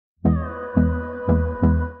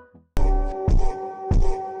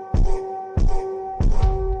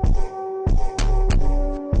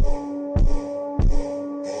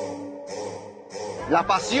la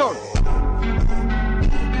pasión.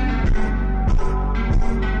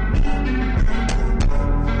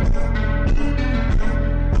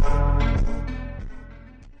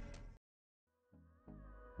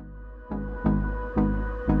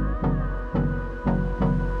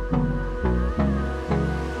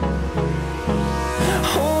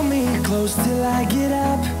 Close till I get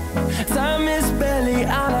up. Time is barely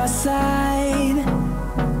on our side.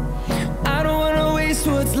 I don't wanna waste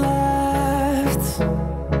what's left.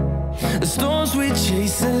 The storms we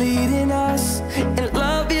chase are leading us, and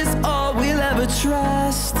love is all we'll ever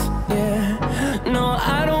trust. Yeah, no,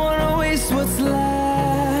 I don't wanna waste what's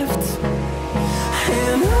left.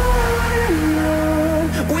 And on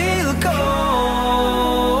we'll go,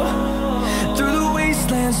 through the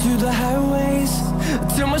wastelands, through the highways,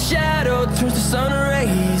 till my shadow turns to sun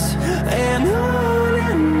rays. And on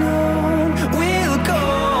we'll go,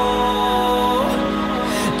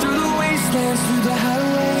 through the wastelands, through the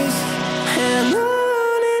highways, and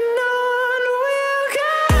on we'll go.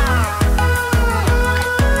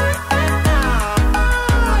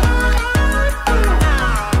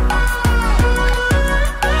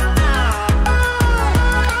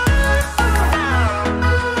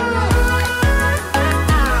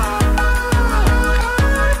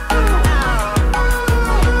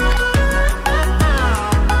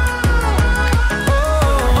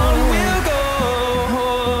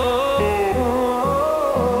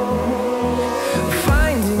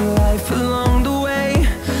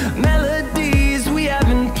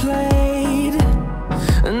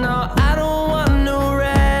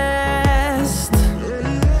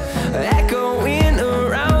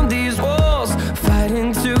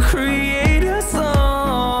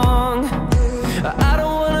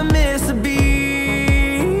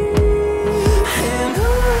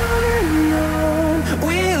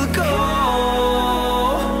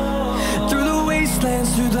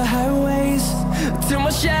 Through the highways, till my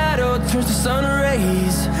shadow turns to sun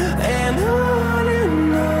rays. And on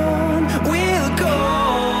we'll go,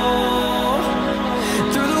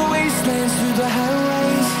 through the wastelands, through the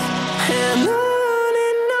highways, and on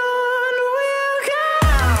we'll go.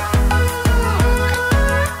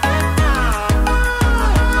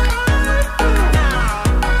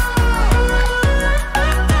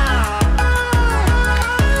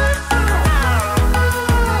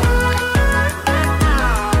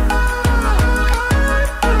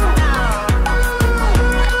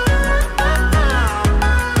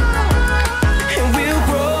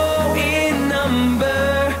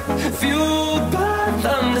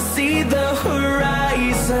 See the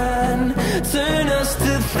horizon turn us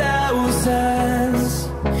to thousands,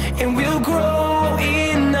 and we'll grow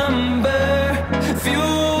in number,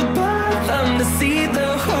 fueled by them to see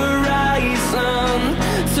the horizon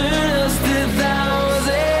turn us to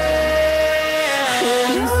thousands.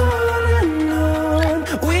 And on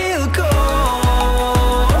we'll go,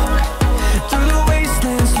 through the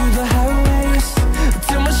wastelands, through the highways,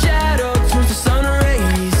 till my shadow turns to sun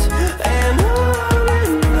rays. And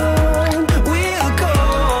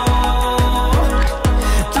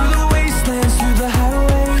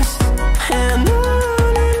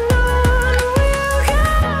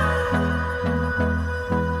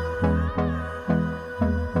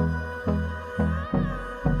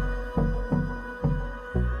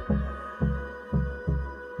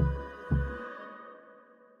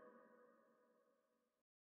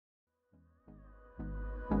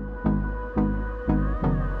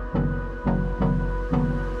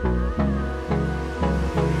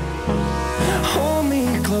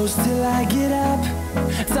close till I get up.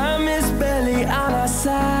 Time is barely on our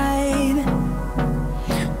side.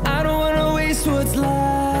 I don't wanna waste what's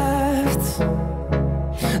left.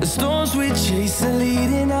 The storms we chase are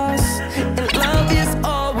leading us, and love is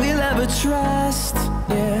all we'll ever trust.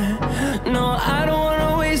 Yeah, no, I don't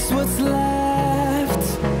wanna waste what's left.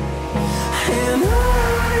 And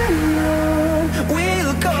on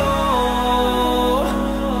we'll go,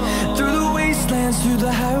 through the wastelands, through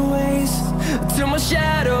the highways, till my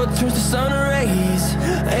shadow turns to sun rays.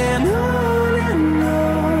 And on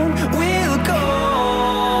we'll go,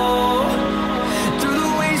 through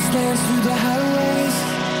the wastelands, through the highways,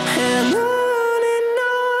 and on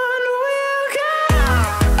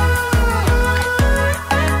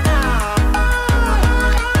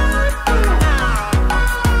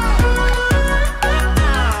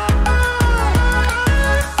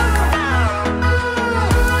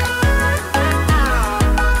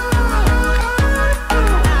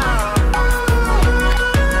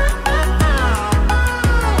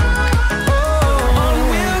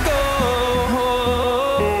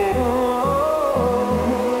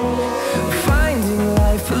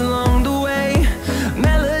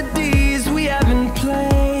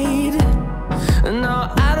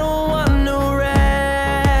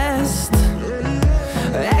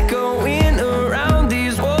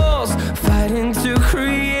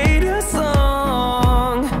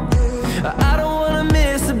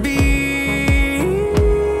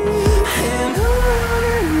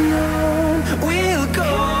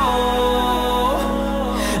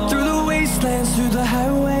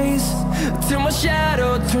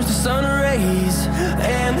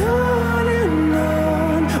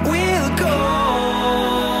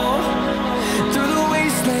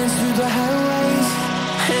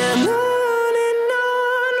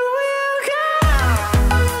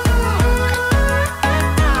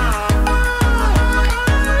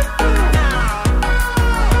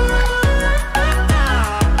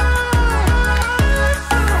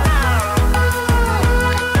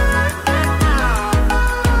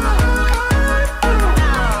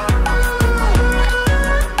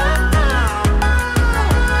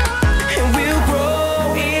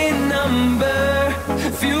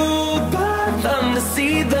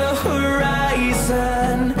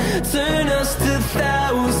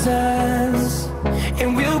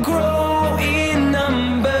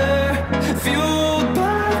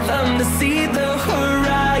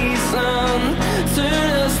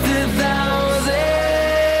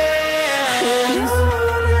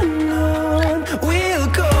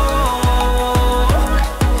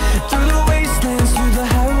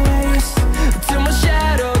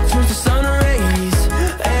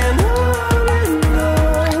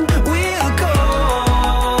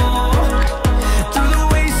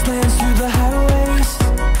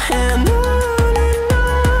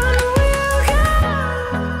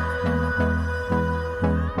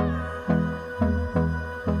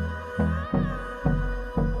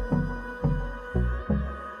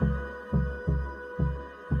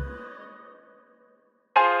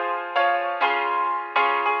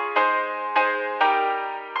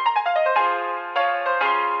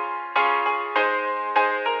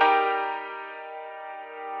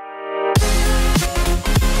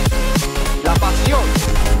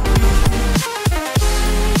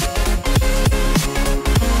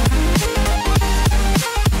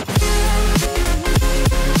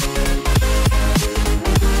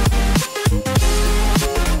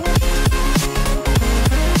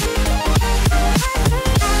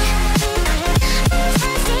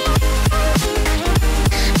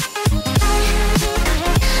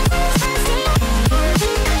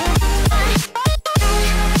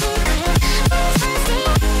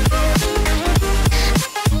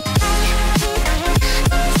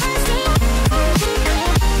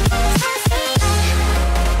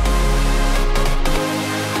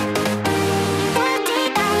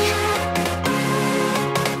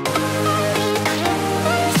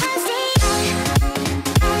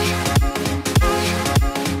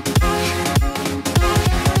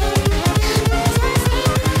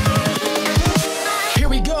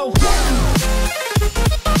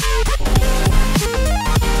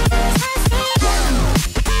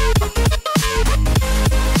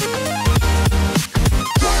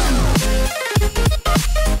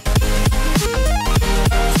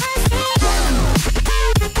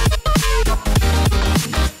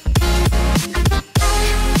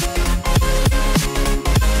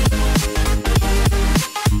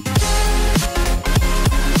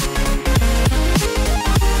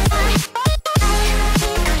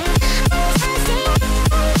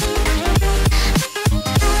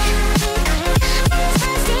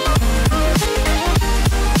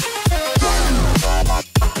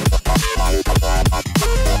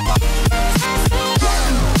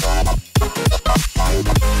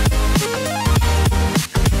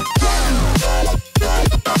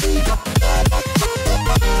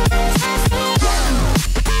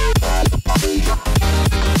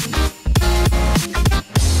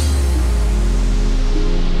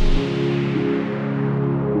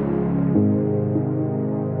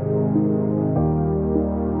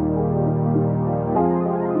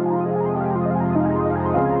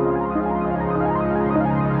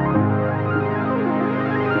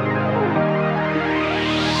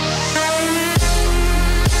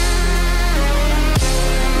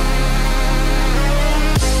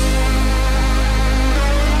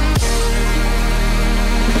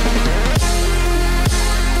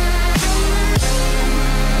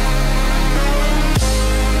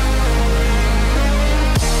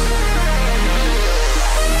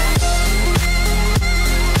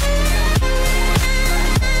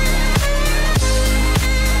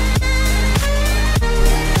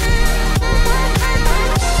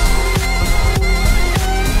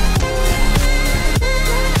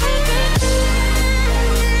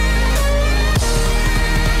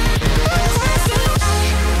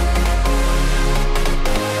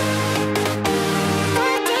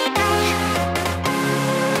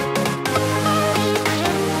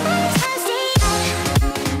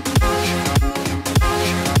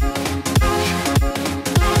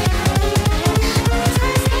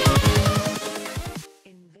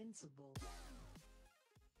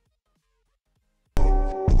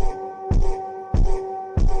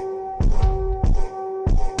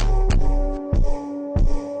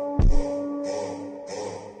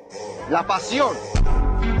la pasión